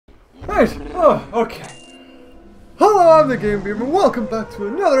Right, oh, okay. Hello, I'm the Game Beamer, and welcome back to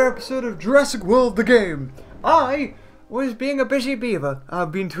another episode of Jurassic World the Game. I was being a busy beaver.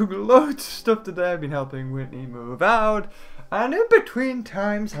 I've been doing loads of stuff today. I've been helping Whitney move out, and in between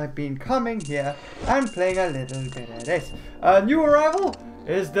times I've been coming here and playing a little bit of this. A new arrival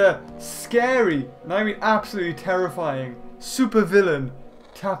is the scary, and I mean absolutely terrifying, super villain,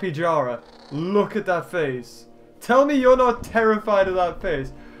 Tapijara. Look at that face. Tell me you're not terrified of that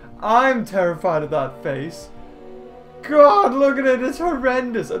face. I'm terrified of that face. God, look at it. It's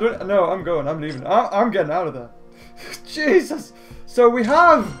horrendous. I don't know. I'm going. I'm leaving. I'm getting out of there. Jesus. So we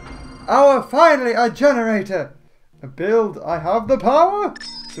have finally a generator. A build. I have the power.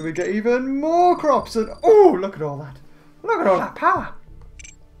 So we get even more crops. And oh, look at all that. Look at all that power.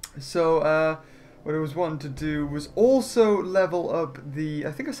 So what I was wanting to do was also level up the,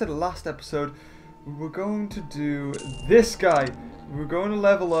 I think I said it last episode, we're going to do this guy. We're going to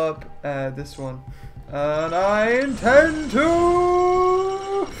level up this one. And I intend to...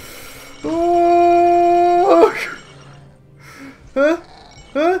 Oh,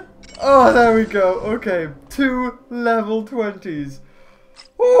 oh, there we go. Okay, 2 level 20s.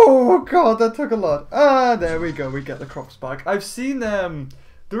 Oh, God, that took a lot. Ah, there we go. We get the crops back. I've seen there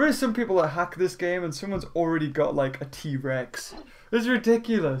is some people that hack this game and someone's already got like a T-Rex. It's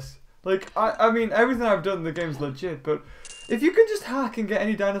ridiculous. Like, I mean, everything I've done in the game's legit, but if you can just hack and get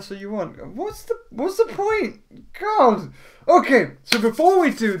any dinosaur you want, what's the point? God. Okay, so before we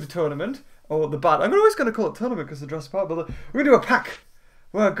do the tournament, or the battle, I'm always going to call it tournament because of Jurassic Park, but we're going to do a pack.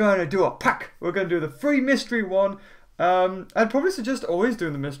 We're going to do a pack. We're going to do the free mystery one. I'd probably suggest always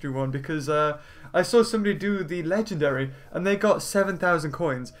doing the mystery one because I saw somebody do the legendary and they got 7,000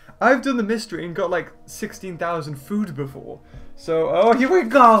 coins. I've done the mystery and got like 16,000 food before. So, oh, here we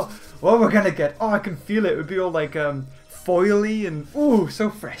go. What we're gonna get? Oh, I can feel it. It would be all like foily and ooh,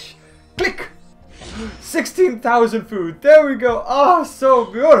 so fresh. Click. 16,000 food. There we go. Oh, so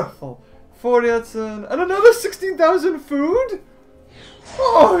beautiful. 40 and another 16,000 food.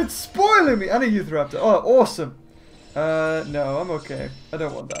 Oh, it's spoiling me. And a youth raptor. Oh, awesome. No, I'm okay. I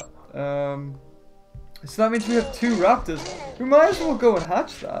don't want that. So that means we have 2 raptors. We might as well go and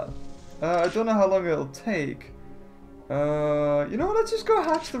hatch that. I don't know how long it'll take. You know what? Let's just go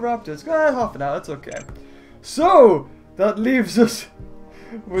hatch the raptors. Half an hour. That's okay. So that leaves us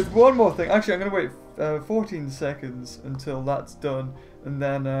with one more thing. Actually, I'm gonna wait 14 seconds until that's done, and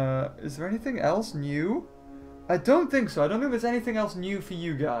then is there anything else new? I don't think so. I don't think there's anything else new for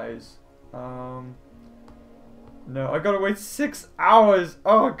you guys. No, I gotta wait 6 hours.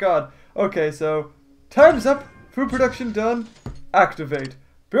 Oh God. Okay, so time's up. Food production done. Activate.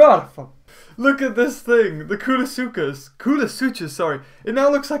 Beautiful. Look at this thing. The Kulasuchus, sorry. It now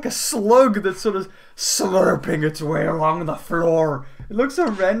looks like a slug that's sort of slurping its way along the floor. It looks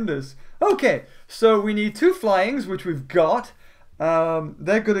horrendous. Okay, so we need 2 flyings, which we've got.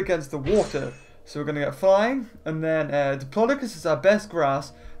 They're good against the water. So we're going to get flying. And then Diplodocus is our best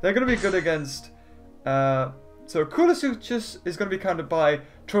grass. They're going to be good against... So Kulasuchus is going to be countered by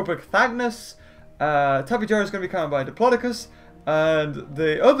Tropicthagnus. Tapijara is going to be countered by Diplodocus. And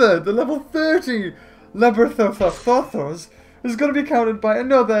the level 30 Labyrinthothothos is going to be countered by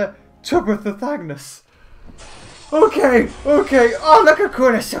another Tropicthagnus. Okay. Oh, look at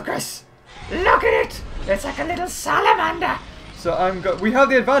Kulasuchus. Look at it. It's like a little salamander. So we have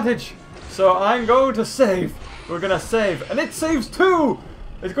the advantage. So I'm going to save. We're going to save. And it saves 2.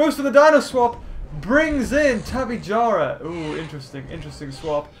 It goes to the dino swap. Brings in Tapijara. Ooh, interesting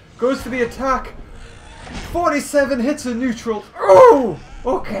swap. Goes for the attack. 47 hits are neutral. Oh!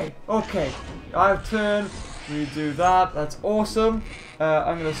 Okay. I turn. We do that. That's awesome.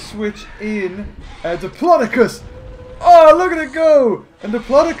 I'm going to switch in Diplodocus. Oh, look at it go! And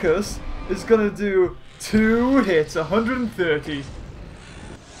Diplodocus is going to do 2 hits, 130.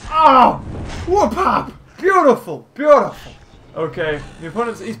 Oh! Whoop up! Beautiful. Okay, the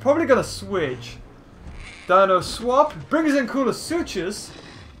opponent's... He's probably going to switch. Dino swap. Brings in Kulasuchus.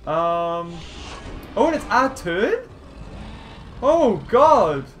 Oh, and it's our turn? Oh,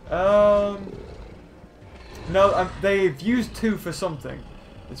 God. No, they've used 2 for something.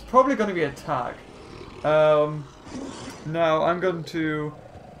 It's probably going to be a tag. Now, I'm going to...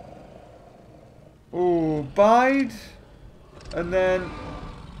 Oh, bide. And then...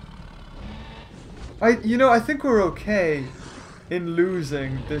 I think we're okay in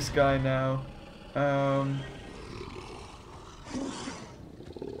losing this guy now.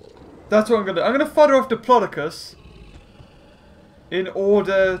 That's what I'm going to do. I'm going to fodder off Diplodocus in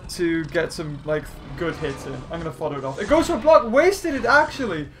order to get some, like, good hits in. I'm going to fodder it off. It goes for a block. Wasted it,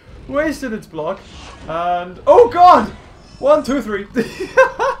 actually. Wasted its block. And... Oh, God! 1, 2, 3.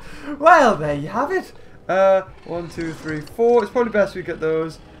 Well, there you have it. 1, 2, 3, 4. It's probably best we get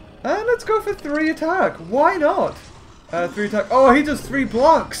those. And let's go for 3 attack. Why not? 3 attack. Oh, he does 3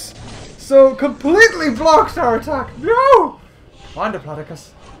 blocks. So, completely blocks our attack. No! Come on,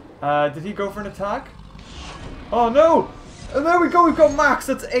 Diplodocus. Did he go for an attack? Oh, no! And there we go. We've got max.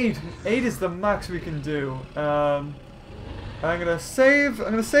 That's 8. 8 is the max we can do. I'm gonna save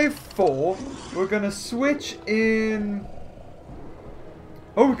 4. We're gonna switch in.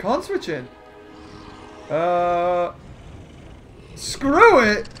 Oh, we can't switch in. Screw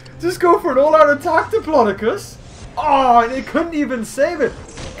it! Just go for an all-out attack, Diplodocus. Oh, and it couldn't even save it.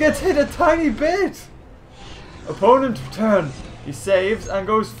 Gets hit a tiny bit. Opponent return. He saves and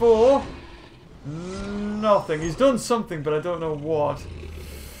goes for nothing. He's done something, but I don't know what.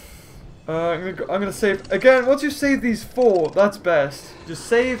 I'm gonna save again. Once you save these 4, that's best. Just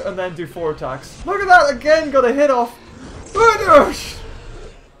save and then do 4 attacks. Look at that again. Got a hit off.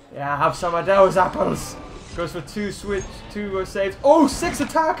 Yeah, have some of those apples. Goes for 2 saves. Oh, 6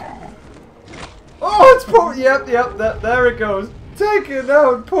 attack. Oh, it's poor. Yep. There it goes. Take it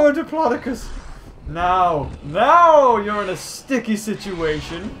out, poor Diplodocus. Now you're in a sticky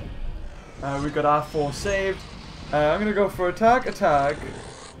situation. We got our 4 saved. I'm gonna go for attack.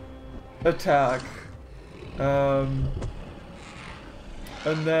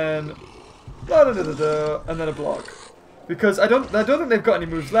 And then and then a block. Because I don't think they've got any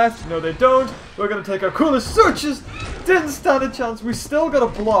moves left. No, they don't. We're gonna take our coolest searches. Didn't stand a chance. We still got a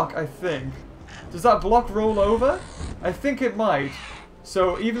block, I think. Does that block roll over? I think it might.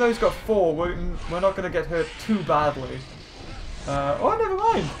 So even though he's got 4, we're not gonna get hurt too badly. Oh, never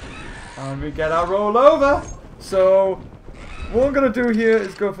mind. And we get our roll over. So what I'm gonna do here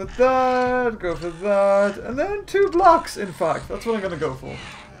is go for that, and then 2 blocks. In fact, that's what I'm gonna go for.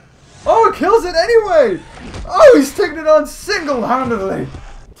 Oh, it kills it anyway! Oh, he's taking it on single-handedly!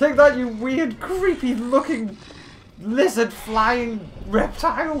 Take that, you weird, creepy-looking lizard flying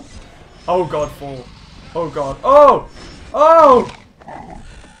reptile! Oh god, 4. Oh god. Oh! Oh!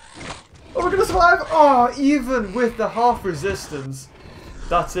 Oh, we're gonna survive! Oh, even with the half resistance.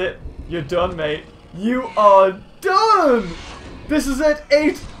 That's it. You're done, mate. You are done! This is it,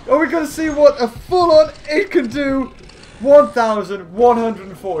 8! Are we gonna see what a full-on 8 can do?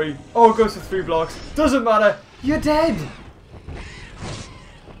 1,140. Oh, it goes for 3 blocks. Doesn't matter. You're dead.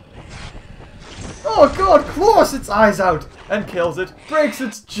 Oh god, claws its eyes out and kills it. Breaks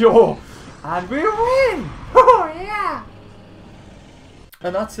its jaw. And we win. Oh yeah.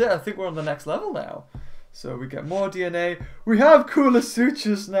 And that's it. I think we're on the next level now. So we get more DNA. We have cooler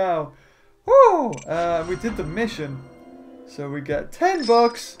sutures now. Woo! We did the mission. So we get 10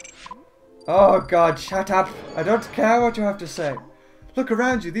 bucks. Oh god, shut up. I don't care what you have to say. Look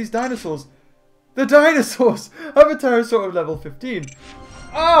around you, these dinosaurs. The dinosaurs have a pterosaur of level 15.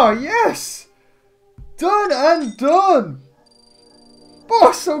 Oh, yes! Done and done!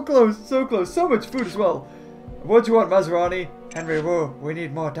 Oh, so close, so close. So much food as well. What do you want, Maserati? Henry, whoa, we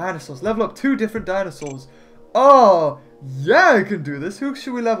need more dinosaurs. Level up 2 different dinosaurs. Oh, yeah, I can do this. Who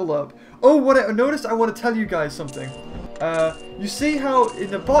should we level up? Oh, what I noticed, I want to tell you guys something. You see how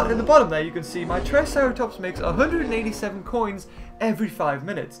in the bottom there you can see my Triceratops makes 187 coins every 5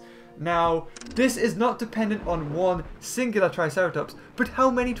 minutes. Now, this is not dependent on one singular Triceratops, but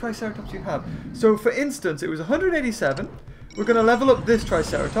how many Triceratops you have. So, for instance, it was 187. We're going to level up this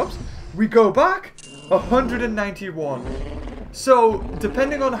Triceratops. We go back, 191. So,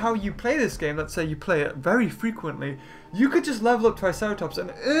 depending on how you play this game, let's say you play it very frequently, you could just level up Triceratops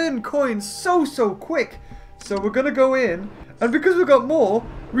and earn coins so quick. So we're going to go in, and because we've got more,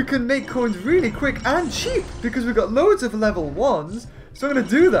 we can make coins really quick and cheap, because we've got loads of level 1s. So I'm going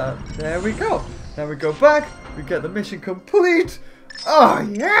to do that. There we go. Now we go back, we get the mission complete. Oh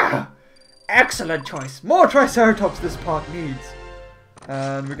yeah! Excellent choice. More Triceratops this park needs.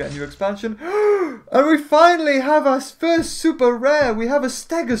 And we get a new expansion. And we finally have our first super rare. We have a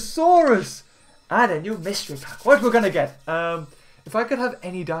Stegosaurus. And a new mystery pack. What we're going to get? If I could have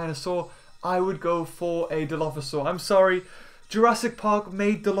any dinosaur, I would go for a Dilophosaur. I'm sorry, Jurassic Park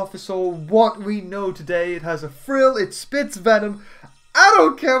made Dilophosaur what we know today. It has a frill, it spits venom. I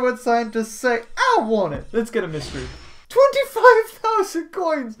don't care what scientists say, I want it. Let's get a mystery. 25,000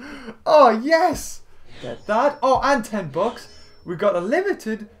 coins. Oh, yes. Get that. Oh, and 10 bucks. We got a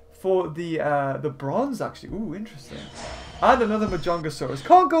limited for the bronze, actually. Ooh, interesting. And another Majongosaurus.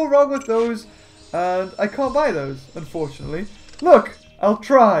 Can't go wrong with those. And I can't buy those, unfortunately. Look, I'll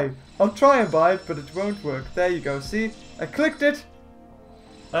try and buy it, but it won't work. There you go, see? I clicked it,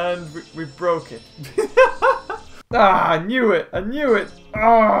 and we broke it. Ah, I knew it!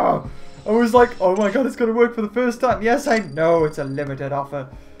 Ah! I was like, oh my god, it's gonna work for the first time. Yes, I know, it's a limited offer.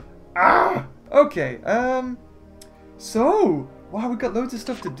 Ah! Okay, so, wow, we've got loads of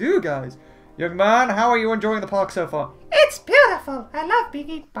stuff to do, guys. Young man, how are you enjoying the park so far? It's beautiful. I love being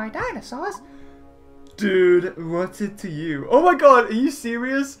eaten by dinosaurs. Dude, what's it to you? Oh my god, are you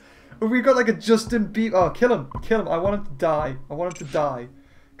serious? We got like a Justin Bieber. Oh, kill him. Kill him. I want him to die. I want him to die.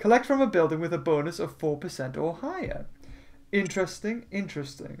 Collect from a building with a bonus of 4% or higher. Interesting,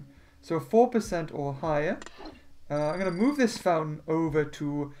 interesting. So 4% or higher. I'm going to move this fountain over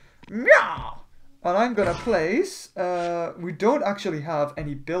to meow. And I'm going to place, we don't actually have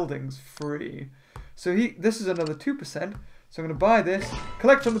any buildings free. So this is another 2%. So I'm going to buy this,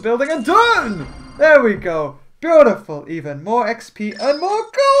 collect from the building, and done! There we go. Beautiful. Even more XP and more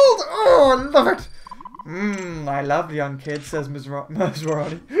gold. Oh, I love it. I love young kids, says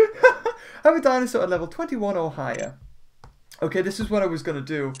Masrani. Have a dinosaur at level 21 or higher. Okay, this is what I was going to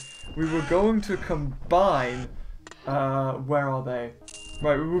do. We were going to combine, where are they?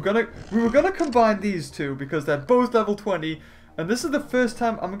 Right, we were gonna combine these two because they're both level 20, and this is the first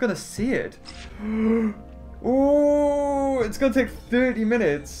time I'm gonna see it. Oh, it's gonna take 30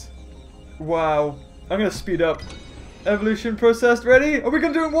 minutes. Wow. I'm gonna speed up. Evolution processed, ready? Are we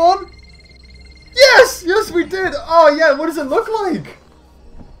gonna do it in one? Yes! Yes, we did! Oh, yeah, what does it look like?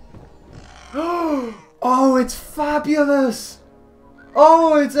 Oh, it's fabulous!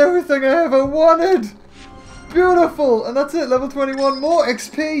 Oh, it's everything I ever wanted! Beautiful! And that's it, level 21, more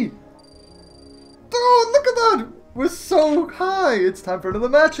XP! Oh, look at that! We're so high! It's time for another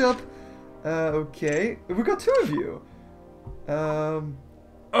matchup! Okay. We've got two of you.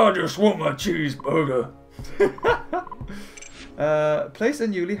 I just want my cheeseburger. Place a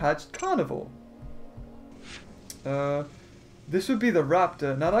newly hatched carnivore. This would be the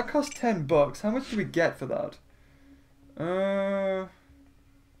raptor. Now that costs $10. How much do we get for that?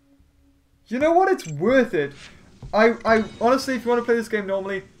 You know what? It's worth it. I honestly, if you want to play this game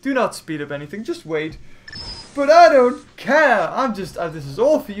normally, do not speed up anything. Just wait. But I don't care. I'm just, this is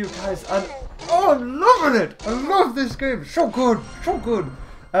all for you guys. And, oh, I'm loving it. I love this game. So good. So good.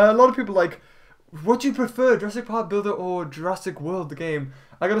 A lot of people like, what do you prefer, Jurassic Park Builder or Jurassic World, the game?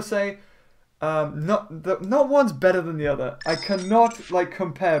 I gotta say, not one's better than the other. I cannot, like,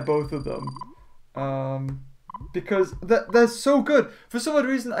 compare both of them. Because they're so good. For some odd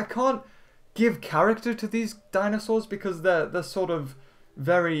reason, I can't give character to these dinosaurs because they're sort of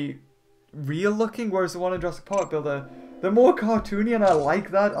very real looking, whereas the one in Jurassic Park Builder, they're more cartoony, and I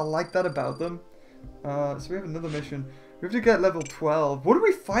like that. I like that about them. So we have another mission. We have to get level 12. What are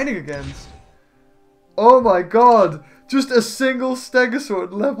we fighting against? Oh my god! Just a single Stegosaurus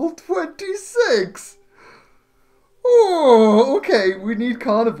at level 26! Oh, okay. We need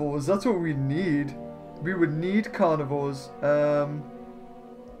carnivores. That's what we need. We would need carnivores.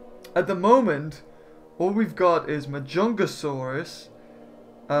 At the moment, all we've got is Majungasaurus,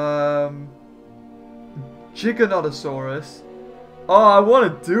 Giganotosaurus. Oh, I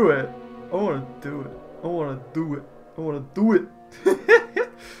want to do it. I want to do it. I want to do it. I want to do it.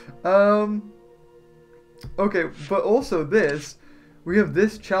 Okay, but also this, we have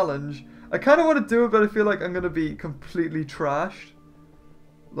this challenge. I kind of want to do it, but I feel like I'm going to be completely trashed.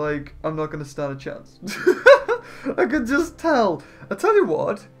 Like, I'm not going to stand a chance. I can just tell. I tell you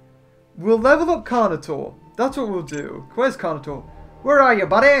what, we'll level up Carnotaur. That's what we'll do. Where's Carnotaur? Where are you,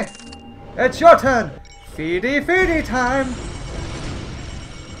 buddy? It's your turn. Feedy, feedy time.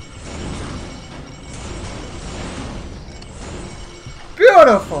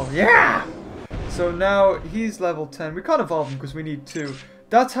 Beautiful, yeah! So now he's level 10. We can't evolve him because we need 2.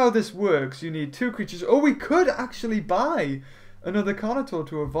 That's how this works. You need 2 creatures. Oh, we could actually buy another Carnotaur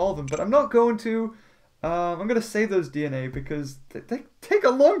to evolve him, but I'm not going to. I'm going to save those DNA because they take a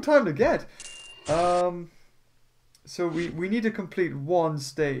long time to get. So we need to complete 1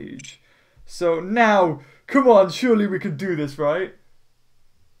 stage. So now, come on, surely we can do this, right?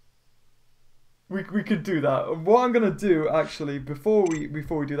 We could do that. What I'm gonna do actually before we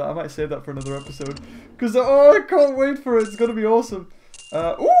do that, I might save that for another episode because I can't wait for it. It's gonna be awesome.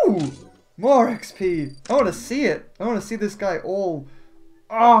 Ooh, more XP. I want to see it. I want to see this guy all.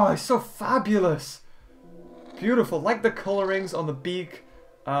 Oh, he's so fabulous. Beautiful, like the colorings on the beak.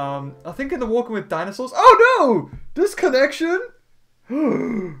 I think in the Walking with Dinosaurs. Oh no, disconnection.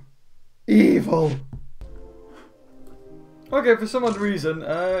 Evil. Okay, for some odd reason,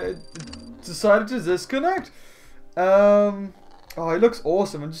 decided to disconnect. Oh, it looks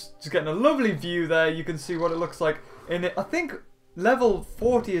awesome. I'm just getting a lovely view there. You can see what it looks like in it. I think level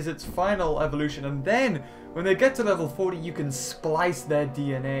 40 is its final evolution, and then when they get to level 40 you can splice their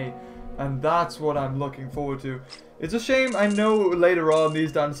DNA, and that's what I'm looking forward to. It's a shame, I know later on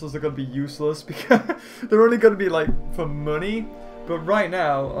these dinosaurs are going to be useless because they're only going to be like for money, But right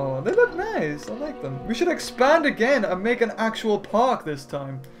now, oh, they look nice. I like them. We should expand again and make an actual park this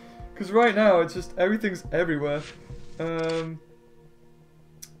time. Because right now, it's just everything's everywhere. Should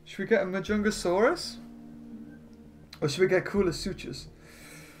we get a Majungasaurus? Or should we get Coolosuchus?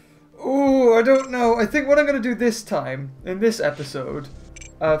 Oh, I don't know. I think what I'm going to do this time, in this episode,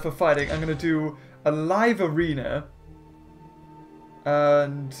 for fighting, I'm going to do a live arena.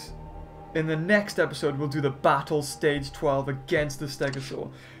 And in the next episode, we'll do the battle stage 12 against the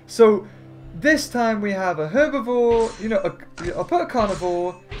Stegosaur. So, this time we have a herbivore, you know, I'll put a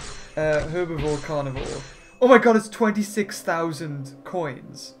carnivore, herbivore, carnivore. Oh my god, it's 26,000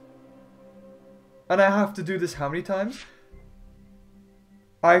 coins. And I have to do this how many times?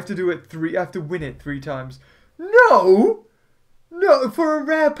 I have to do it I have to win it 3 times. No! No, for a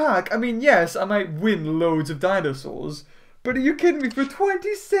rare pack. I mean, yes, I might win loads of dinosaurs. But are you kidding me? For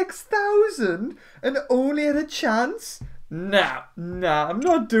 26,000 and only had a chance? Nah, I'm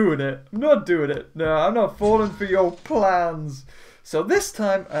not doing it. I'm not doing it. No, I'm not falling for your plans. So this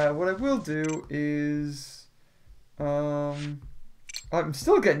time, what I will do is... I'm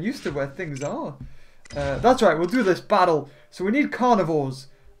still getting used to where things are. That's right, we'll do this battle. So we need carnivores.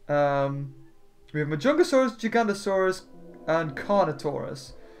 We have Majungasaurus, Gigantosaurus, and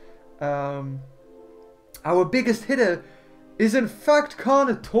Carnotaurus. Our biggest hitter is in fact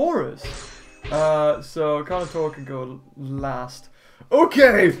Carnotaurus. So Carnotaurus can go last.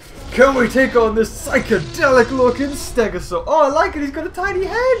 Okay, can we take on this psychedelic looking Stegosaur? Oh, I like it, he's got a tiny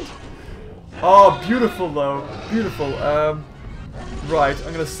head. Oh, beautiful though, beautiful. Right,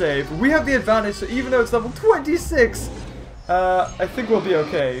 I'm gonna save. We have the advantage, so even though it's level 26, I think we'll be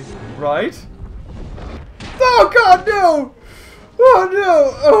okay, right? Oh god, no! Oh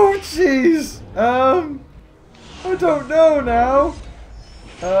no! Oh jeez! I don't know now.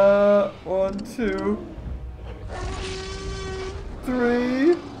 1, 2,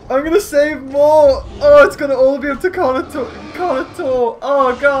 3. I'm gonna save more. Oh, it's gonna all be up to Carnotaur.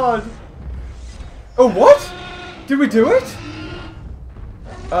 Oh god. Oh, what? Did we do it?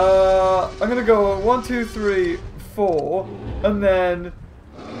 I'm gonna go 1, 2, 3, 4, and then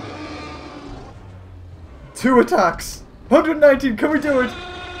 2 attacks. 119. Can we do it?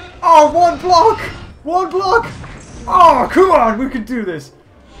 Oh, 1 block. 1 block. Oh, come on, we can do this.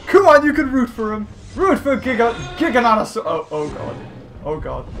 Come on, you can root for him. Root for Giganotosaurus. Oh god. Oh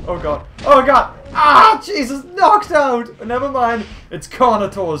god. Oh god. Oh god. Ah, Jesus, knocked out. Never mind. It's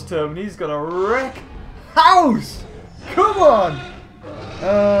Carnotaur's turn. He's gonna wreck house. Come on.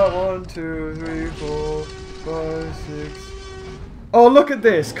 1, 2, 3, 4, 5, 6. Oh, look at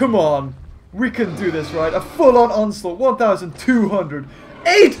this. Come on. We can do this, right? A full-on onslaught. 1,200.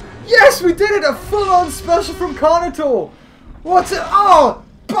 8! Yes, we did it! A full-on special from Carnotaur! What's it? Oh!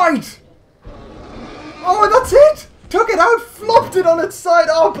 Bite! Oh, that's it! Took it out, flopped it on its side.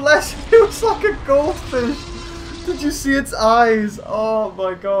 Oh, bless it. It was like a goldfish. Did you see its eyes? Oh,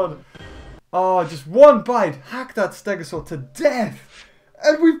 my God. Oh, just 1 bite. Hack that Stegosaur to death.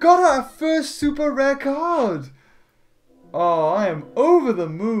 And we've got our first super rare card. Oh, I am over the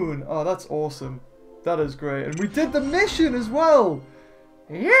moon. Oh, that's awesome. That is great. And we did the mission as well.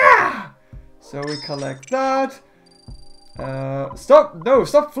 Yeah! So we collect that.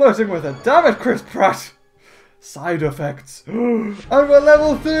 Stop flirting with it. Damn it, Chris Pratt. Side effects. And we're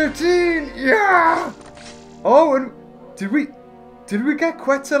level 13. Yeah! Oh, and did we get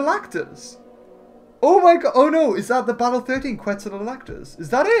Quetzalactus? Oh my god. Oh no, is that the Battle 13 Quetzalactus? Is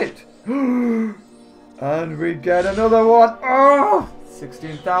that it? And we get another one. Oh!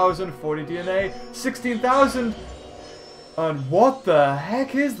 16,000, 40 DNA, 16,000. And what the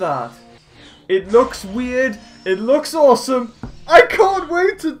heck is that? It looks weird. It looks awesome. I can't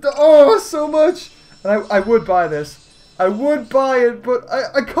wait to... Oh, so much. And I would buy this. I would buy it, but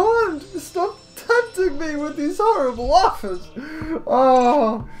I can't. Stop tempting me with these horrible offers.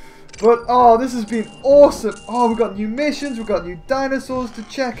 Oh. But, oh, this has been awesome. Oh, we've got new missions. We've got new dinosaurs to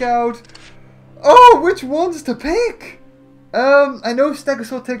check out. Oh, which ones to pick? I know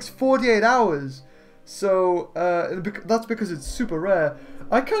Stegosaur takes 48 hours. So, that's because it's super rare.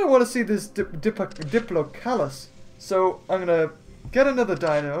 I kind of want to see this Diplocalus. So, I'm going to get another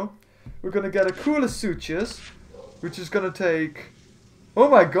dino. We're going to get a Coolosuchus, which is going to take... Oh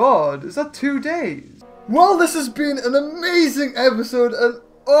my god, is that 2 days? Well, this has been an amazing episode, and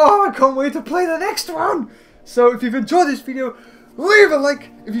oh, I can't wait to play the next one! So, if you've enjoyed this video, leave a like.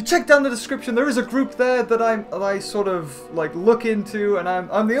 If you check down the description, there is a group there that I sort of like look into, and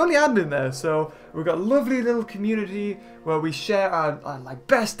I'm the only admin there. So we've got a lovely little community where we share our like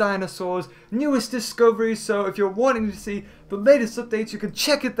best dinosaurs, newest discoveries. So if you're wanting to see the latest updates, you can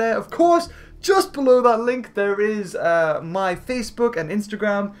check it there. Of course, just below that link there is my Facebook and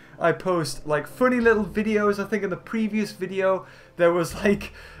Instagram. I post like funny little videos. I think in the previous video there was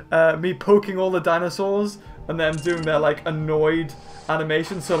like me poking all the dinosaurs and them doing their like annoyed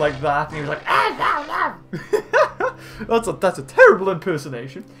animation, so like that, and he was like, ah, no, no. That's a terrible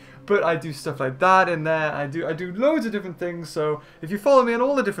impersonation. But I do stuff like that in there. I do loads of different things. So if you follow me on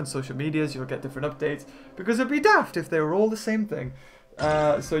all the different social medias, you'll get different updates, because it'd be daft if they were all the same thing.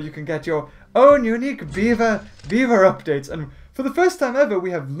 So you can get your own unique beaver updates. And for the first time ever, we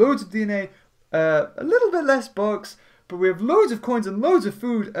have loads of DNA, a little bit less bugs, but we have loads of coins and loads of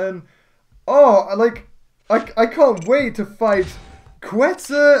food. And oh, I can't wait to fight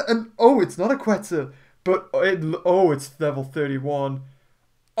Quetzal. And oh, it's not a Quetzal, but it's level 31.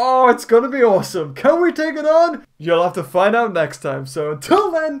 Oh, it's gonna be awesome. Can we take it on? You'll have to find out next time. So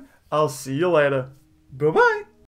until then, I'll see you later. Bye-bye.